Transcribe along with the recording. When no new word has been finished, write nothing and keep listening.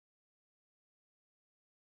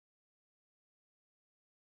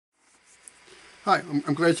Hi,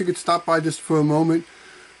 I'm glad you could stop by just for a moment.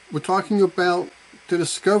 We're talking about the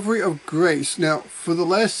discovery of grace. Now, for the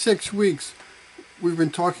last 6 weeks, we've been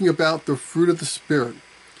talking about the fruit of the Spirit.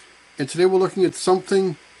 And today we're looking at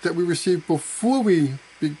something that we receive before we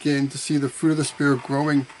begin to see the fruit of the Spirit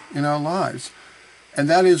growing in our lives. And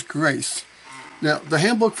that is grace. Now, the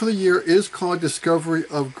handbook for the year is called Discovery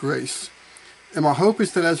of Grace. And my hope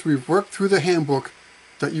is that as we've worked through the handbook,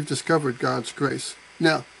 that you've discovered God's grace.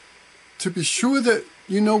 Now, to be sure that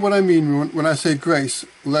you know what I mean when I say grace,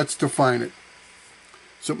 let's define it.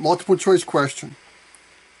 So, multiple choice question.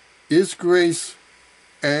 Is grace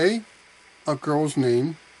A, a girl's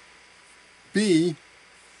name, B,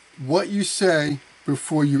 what you say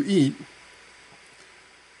before you eat,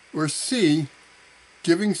 or C,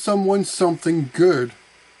 giving someone something good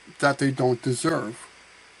that they don't deserve?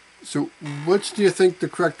 So, which do you think the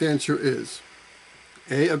correct answer is?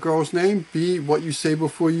 A, a girl's name, B, what you say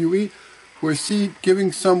before you eat, or C,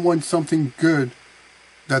 giving someone something good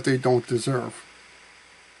that they don't deserve?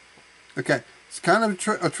 Okay, it's kind of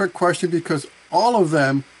a trick question because all of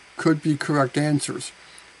them could be correct answers.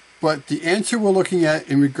 But the answer we're looking at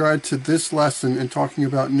in regard to this lesson and talking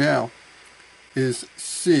about now is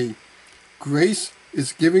C. Grace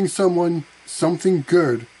is giving someone something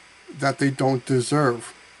good that they don't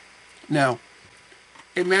deserve. Now,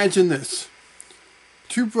 imagine this.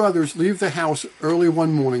 Two brothers leave the house early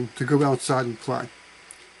one morning to go outside and play.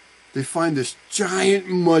 They find this giant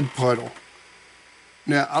mud puddle.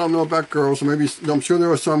 Now, I don't know about girls, or maybe I'm sure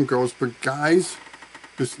there are some girls, but guys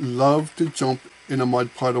just love to jump in a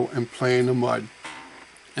mud puddle and play in the mud.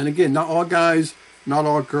 And again, not all guys, not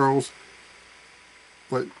all girls,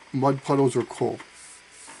 but mud puddles are cool.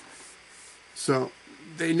 So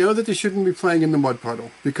they know that they shouldn't be playing in the mud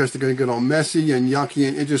puddle because they're going to get all messy and yucky,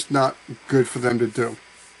 and it's just not good for them to do.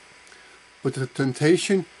 But the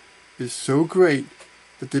temptation is so great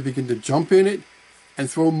that they begin to jump in it and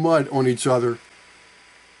throw mud on each other.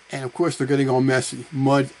 And of course, they're getting all messy.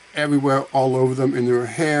 Mud everywhere, all over them, in their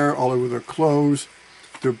hair, all over their clothes.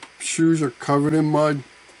 Their shoes are covered in mud.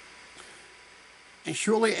 And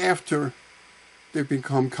shortly after they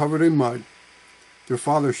become covered in mud, their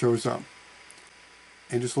father shows up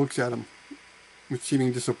and just looks at them with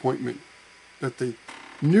seeming disappointment that they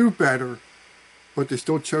knew better, but they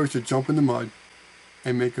still chose to jump in the mud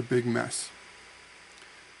and make a big mess.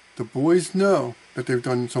 The boys know that they've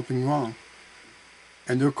done something wrong,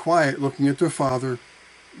 and they're quiet looking at their father,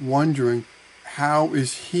 wondering how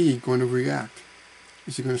is he going to react.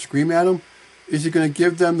 Is he going to scream at them? Is he going to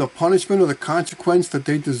give them the punishment or the consequence that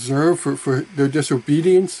they deserve for their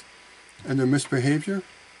disobedience and their misbehavior?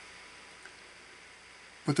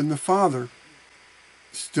 But then the father,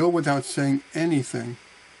 still without saying anything,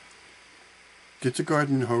 gets a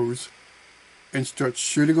garden hose and starts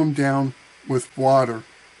shooting them down with water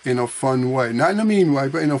in a fun way. Not in a mean way,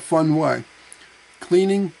 but in a fun way.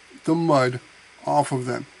 Cleaning the mud off of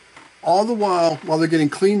them. All the while they're getting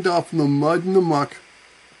cleaned up from the mud and the muck,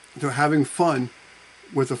 they're having fun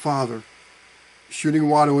with the father. Shooting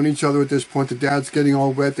water on each other at this point. The dad's getting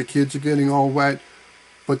all wet, the kids are getting all wet,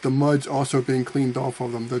 but the mud's also being cleaned off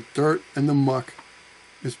of them. The dirt and the muck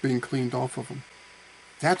is being cleaned off of them.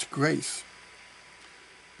 That's grace.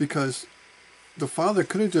 Because the father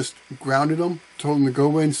could have just grounded them, told them to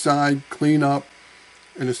go inside, clean up,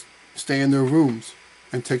 and just stay in their rooms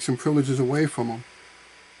and take some privileges away from them.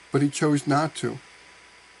 But he chose not to.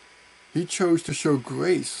 He chose to show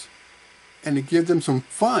grace and to give them some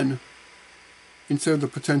fun instead of the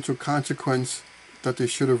potential consequence that they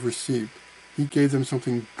should have received. He gave them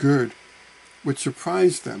something good, which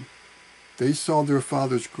surprised them. They saw their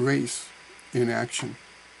father's grace in action.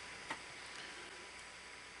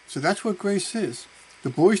 So that's what grace is. The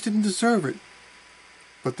boys didn't deserve it,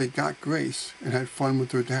 but they got grace and had fun with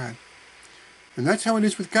their dad. And that's how it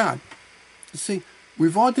is with God. You see,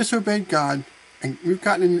 we've all disobeyed God, and we've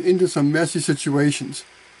gotten into some messy situations,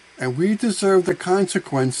 and we deserve the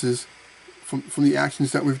consequences from the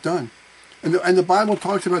actions that we've done. And the Bible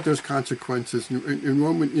talks about those consequences in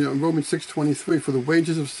Romans 6:23. For the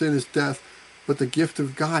wages of sin is death, but the gift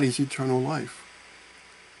of God is eternal life.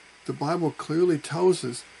 The Bible clearly tells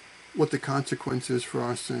us what the consequence is for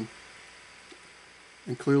our sin,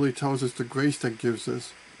 and clearly tells us the grace that gives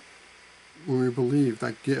us when we believe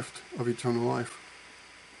that gift of eternal life.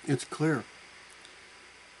 It's clear.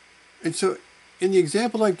 And so, in the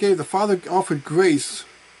example I gave, the father offered grace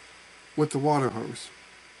with the water hose.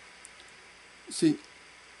 See,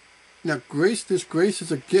 now this grace is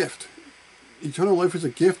a gift. Eternal life is a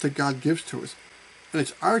gift that God gives to us. And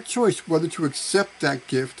it's our choice whether to accept that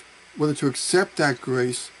gift, whether to accept that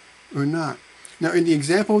grace or not. Now, in the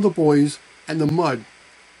example of the boys and the mud.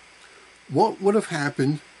 What would have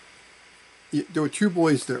happened? There were two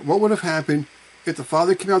boys there. What would have happened if the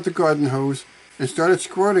father came out the garden hose and started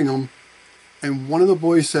squirting them, and one of the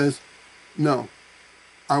boys says, "No,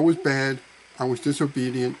 I was bad. I was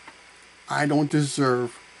disobedient. I don't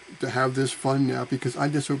deserve to have this fun now because I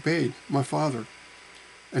disobeyed my father."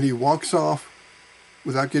 And he walks off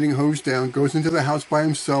without getting hosed down, goes into the house by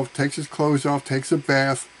himself, takes his clothes off, takes a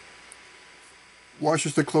bath,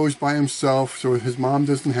 washes the clothes by himself so his mom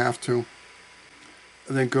doesn't have to,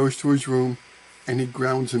 and then goes to his room and he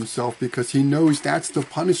grounds himself because he knows that's the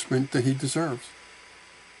punishment that he deserves.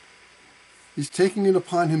 He's taking it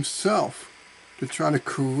upon himself to try to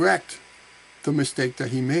correct the mistake that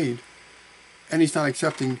he made, and he's not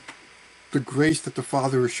accepting the grace that the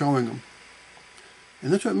Father is showing him.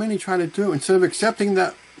 And that's what many try to do. Instead of accepting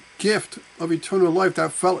that gift of eternal life,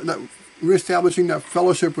 that reestablishing that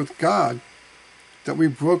fellowship with God that we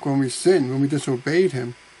broke when we sinned, when we disobeyed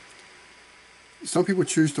him, some people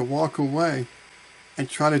choose to walk away and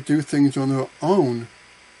try to do things on their own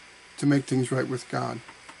to make things right with God.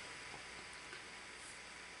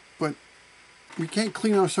 But we can't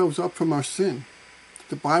clean ourselves up from our sin.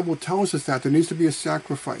 The Bible tells us that there needs to be a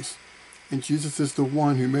sacrifice. And Jesus is the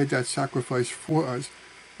one who made that sacrifice for us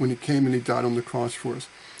when he came and he died on the cross for us.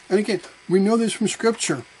 And again, we know this from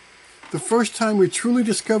Scripture. The first time we truly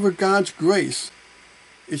discover God's grace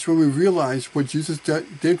is when we realize what Jesus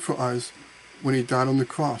did for us when he died on the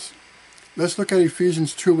cross. Let's look at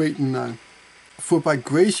Ephesians 2:8 and 9. "For by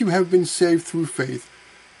grace you have been saved through faith,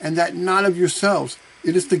 and that not of yourselves.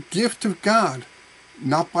 It is the gift of God,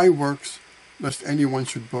 not by works, lest anyone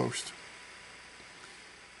should boast."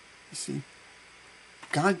 You see,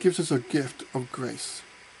 God gives us a gift of grace.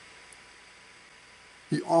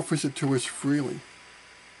 He offers it to us freely.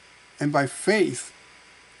 And by faith,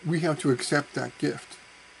 we have to accept that gift.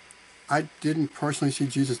 I didn't personally see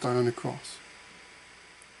Jesus die on the cross.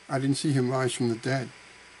 I didn't see him rise from the dead.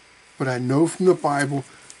 But I know from the Bible,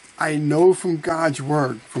 I know from God's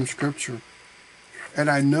word, from Scripture, and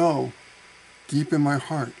I know deep in my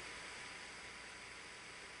heart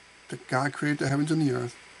that God created the heavens and the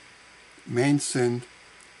earth. Man sinned.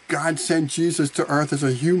 God sent Jesus to earth as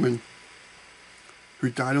a human who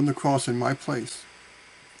died on the cross in my place.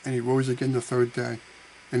 And he rose again the third day.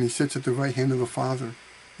 And he sits at the right hand of the Father.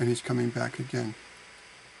 And he's coming back again.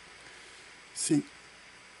 See,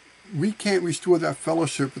 we can't restore that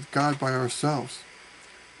fellowship with God by ourselves.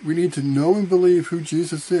 We need to know and believe who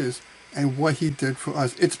Jesus is and what he did for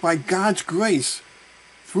us. It's by God's grace,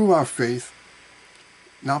 through our faith,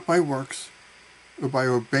 not by works, or by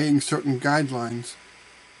obeying certain guidelines.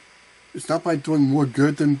 It's not by doing more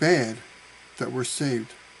good than bad that we're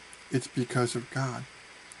saved. It's because of God.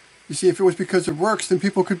 You see, if it was because of works, then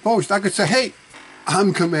people could boast. I could say, "Hey,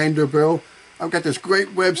 I'm Commander Bill. I've got this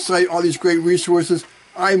great website, all these great resources.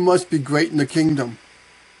 I must be great in the kingdom."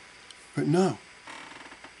 But no.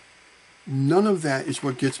 None of that is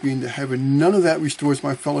what gets me into heaven. None of that restores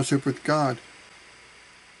my fellowship with God.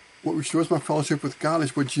 What restores my fellowship with God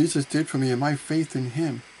is what Jesus did for me and my faith in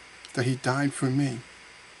him, that he died for me,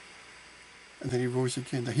 and that he rose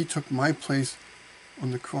again, that he took my place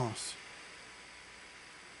on the cross.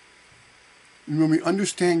 And when we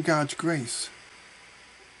understand God's grace,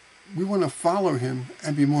 we want to follow him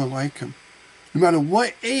and be more like him. No matter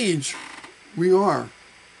what age we are,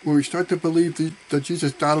 when we start to believe that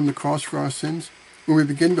Jesus died on the cross for our sins, when we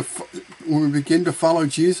begin to follow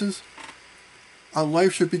Jesus, our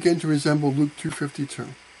life should begin to resemble Luke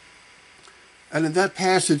 2:52. And in that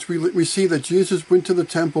passage, we see that Jesus went to the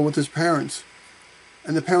temple with his parents,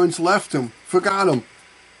 and the parents left him, forgot him.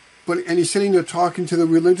 And he's sitting there talking to the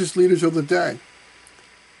religious leaders of the day,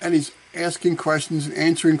 and he's asking questions and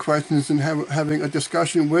answering questions and having a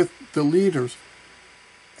discussion with the leaders.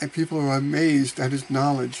 And people are amazed at his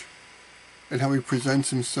knowledge and how he presents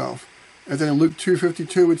himself. And then in Luke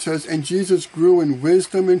 2:52 it says, "And Jesus grew in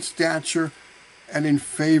wisdom and stature and in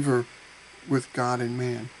favor with God and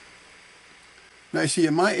man." Now you see,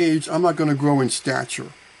 at my age, I'm not going to grow in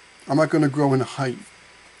stature. I'm not going to grow in height.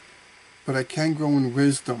 But I can grow in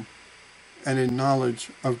wisdom and in knowledge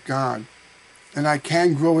of God. And I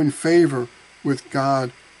can grow in favor with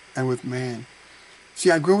God and with man.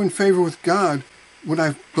 See, I grow in favor with God when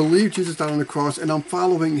I believe Jesus died on the cross and I'm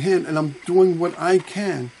following him and I'm doing what I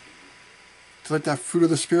can to let that fruit of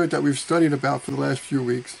the Spirit that we've studied about for the last few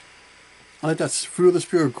weeks, I let that fruit of the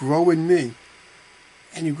Spirit grow in me.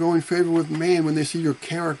 And you grow in favor with man when they see your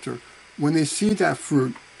character, when they see that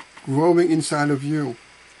fruit growing inside of you,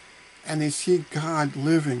 and they see God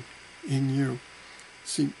living in you.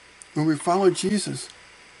 See, when we follow Jesus,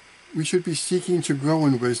 we should be seeking to grow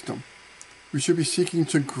in wisdom. We should be seeking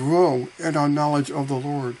to grow in our knowledge of the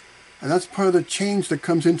Lord. And that's part of the change that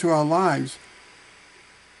comes into our lives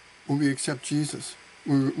when we accept Jesus,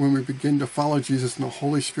 when we begin to follow Jesus and the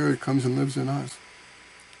Holy Spirit comes and lives in us.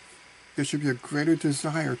 There should be a greater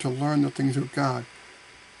desire to learn the things of God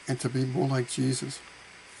and to be more like Jesus.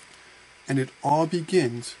 And it all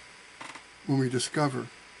begins when we discover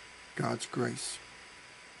God's grace.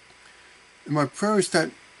 And my prayer is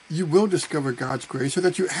that you will discover God's grace, or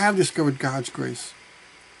that you have discovered God's grace.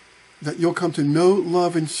 That you'll come to know,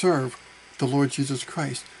 love, and serve the Lord Jesus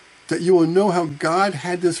Christ. That you will know how God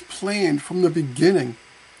had this planned from the beginning.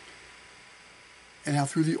 And how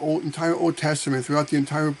through the entire Old Testament, throughout the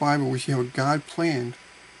entire Bible, we see how God planned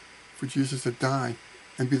for Jesus to die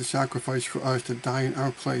and be the sacrifice for us, to die in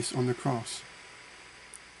our place on the cross.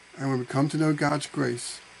 And when we come to know God's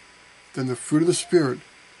grace, then the fruit of the Spirit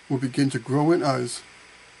will begin to grow in us,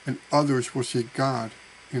 and others will see God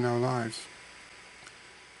in our lives.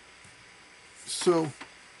 So,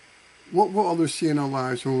 what will others see in our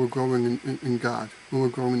lives when we're growing in God, when we're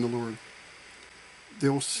growing in the Lord? They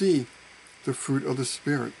will see the fruit of the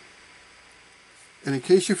Spirit. And in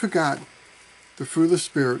case you forgot, the fruit of the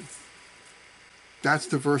Spirit, that's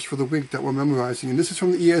the verse for the week that we're memorizing. And this is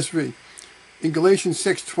from the ESV. In Galatians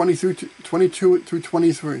 6, 22 through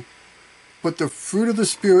 23. But the fruit of the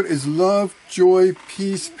Spirit is love, joy,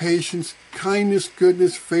 peace, patience, kindness,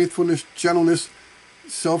 goodness, faithfulness, gentleness,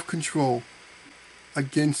 self-control.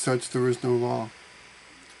 Against such there is no law.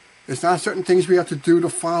 It's not certain things we have to do to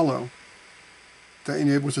follow that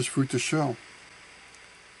enables this fruit to show.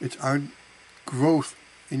 It's our growth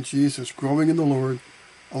in Jesus, growing in the Lord,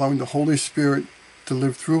 allowing the Holy Spirit to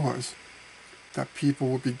live through us, that people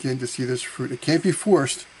will begin to see this fruit. It can't be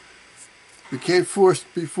forced. We can't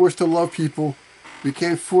be forced to love people. We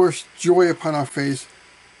can't force joy upon our face.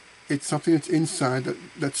 It's something that's inside,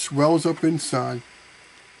 that swells up inside,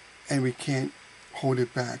 and we can't hold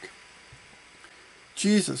it back.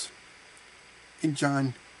 Jesus, in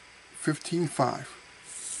John 15:5,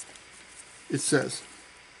 it says,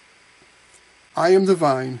 I am the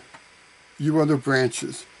vine, you are the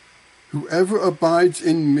branches. Whoever abides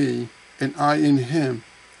in me, and I in him,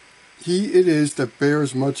 he it is that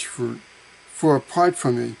bears much fruit. For apart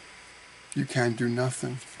from me, you can do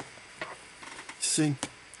nothing. See,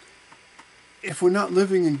 if we're not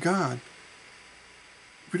living in God,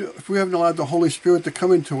 if we haven't allowed the Holy Spirit to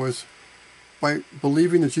come into us by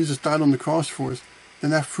believing that Jesus died on the cross for us,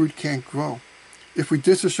 then that fruit can't grow. If we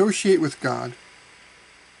disassociate with God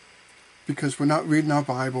because we're not reading our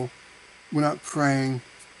Bible, we're not praying,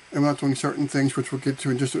 and we're not doing certain things, which we'll get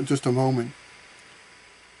to in just a moment,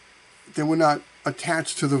 then we're not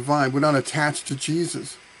attached to the vine. We're not attached to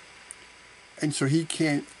Jesus. And so he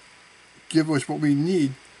can't give us what we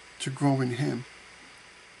need to grow in him.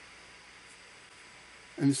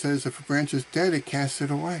 And it says, if a branch is dead, it casts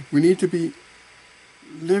it away. We need to be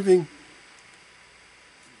living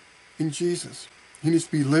in Jesus. He needs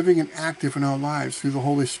to be living and active in our lives through the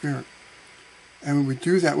Holy Spirit. And when we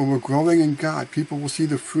do that, when we're growing in God, people will see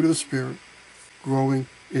the fruit of the Spirit growing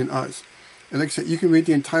in us. And like I said, you can read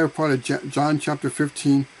the entire part of John chapter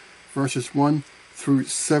 15, verses 1 through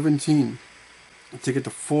 17, to get the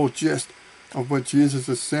full gist of what Jesus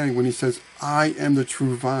is saying when he says, I am the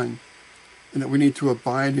true vine, and that we need to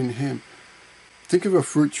abide in him. Think of a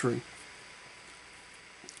fruit tree.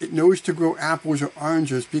 It knows to grow apples or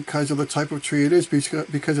oranges because of the type of tree it is,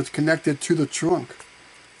 because it's connected to the trunk.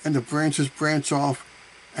 And the branches branch off,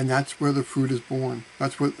 and that's where the fruit is born.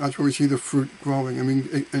 That's where we see the fruit growing. I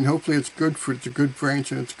mean, and hopefully it's good fruit. It's a good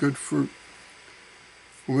branch and it's good fruit.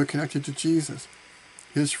 When we're connected to Jesus,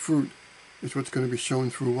 his fruit is what's going to be shown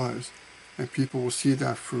through us. And people will see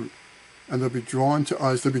that fruit. And they'll be drawn to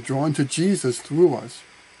us. They'll be drawn to Jesus through us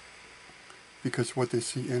because of what they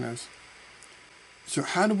see in us. So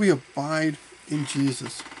how do we abide in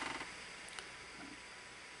Jesus?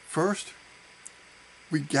 First,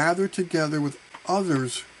 we gather together with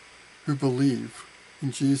others who believe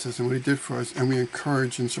in Jesus and what he did for us, and we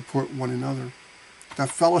encourage and support one another. That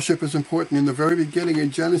fellowship is important. In the very beginning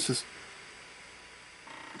in Genesis,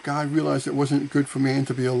 God realized it wasn't good for man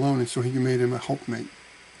to be alone, and so he made him a helpmate.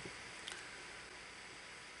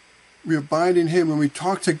 We abide in him when we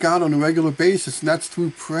talk to God on a regular basis, and that's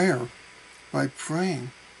through prayer, by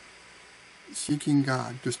praying, seeking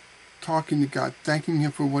God, just talking to God, thanking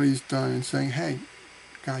him for what he's done, and saying, hey,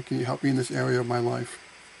 God, can you help me in this area of my life?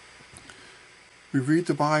 We read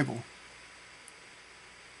the Bible.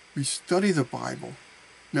 We study the Bible.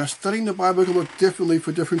 Now, studying the Bible can look differently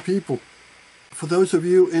for different people. For those of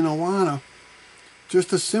you in Awana,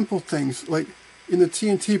 just the simple things, like in the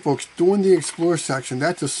TNT books, doing the Explore section.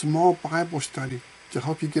 That's a small Bible study to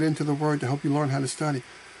help you get into the Word, to help you learn how to study.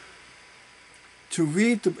 To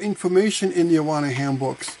read the information in the Awana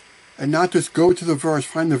handbooks and not just go to the verse,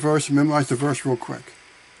 find the verse, and memorize the verse real quick,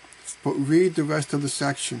 but read the rest of the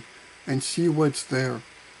section and see what's there.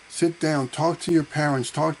 Sit down, talk to your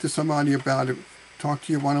parents, talk to somebody about it, talk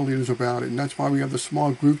to your Awana leaders about it. And that's why we have the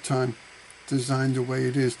small group time designed the way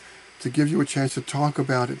it is, to give you a chance to talk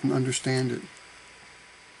about it and understand it.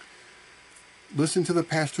 Listen to the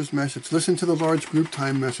pastor's message. Listen to the large group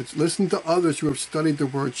time message. Listen to others who have studied the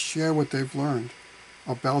Word. Share what they've learned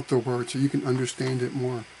about the Word so you can understand it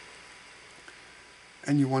more.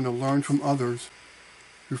 And you want to learn from others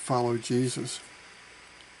who follow Jesus.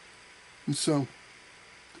 And so,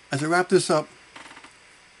 as I wrap this up,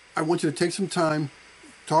 I want you to take some time,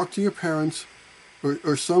 talk to your parents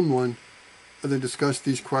or someone, and then discuss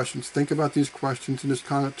these questions. Think about these questions and just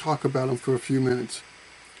kind of talk about them for a few minutes.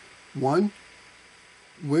 1,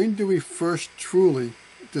 when do we first truly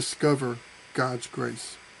discover God's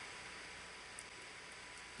grace?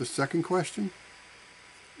 The second question,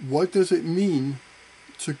 what does it mean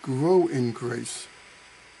to grow in grace?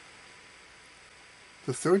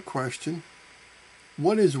 The third question,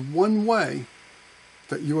 what is one way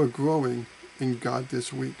that you are growing in God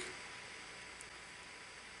this week?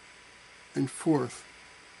 And fourth,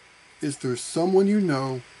 is there someone you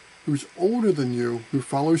know who's older than you, who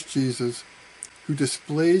follows Jesus, who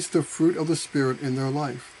displays the fruit of the Spirit in their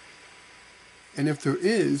life? And if there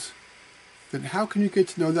is, then how can you get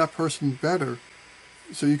to know that person better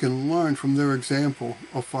so you can learn from their example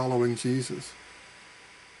of following Jesus?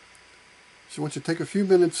 So I want you to take a few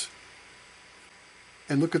minutes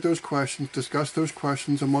and look at those questions, discuss those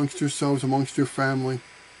questions amongst yourselves, amongst your family,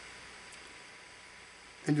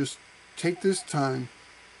 and just take this time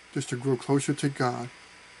just to grow closer to God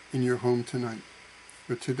in your home tonight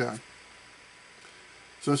or today.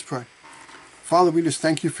 So let's pray. Father, we just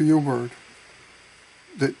thank you for your word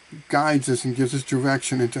that guides us and gives us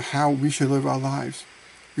direction into how we should live our lives.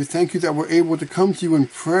 We thank you that we're able to come to you in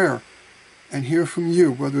prayer and hear from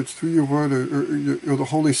you, whether it's through your word or the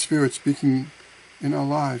Holy Spirit speaking in our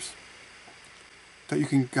lives, that you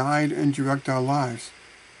can guide and direct our lives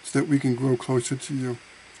so that we can grow closer to you.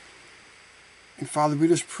 And Father, we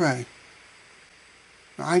just pray,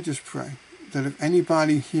 I just pray, that if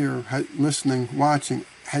anybody here listening, watching,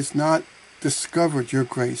 has not discovered your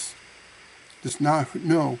grace, does not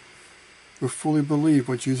know or fully believe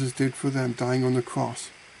what Jesus did for them, dying on the cross,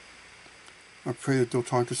 I pray that they'll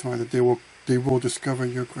talk to somebody, that they will discover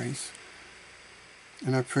your grace.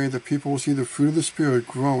 And I pray that people will see the fruit of the Spirit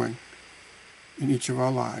growing in each of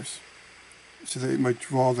our lives so that it might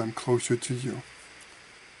draw them closer to you.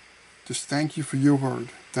 Just thank you for your word.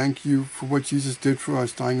 Thank you for what Jesus did for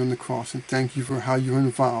us, dying on the cross. And thank you for how you're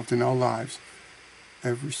involved in our lives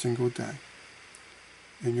every single day.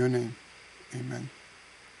 In your name, amen.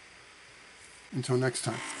 Until next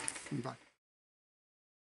time, bye.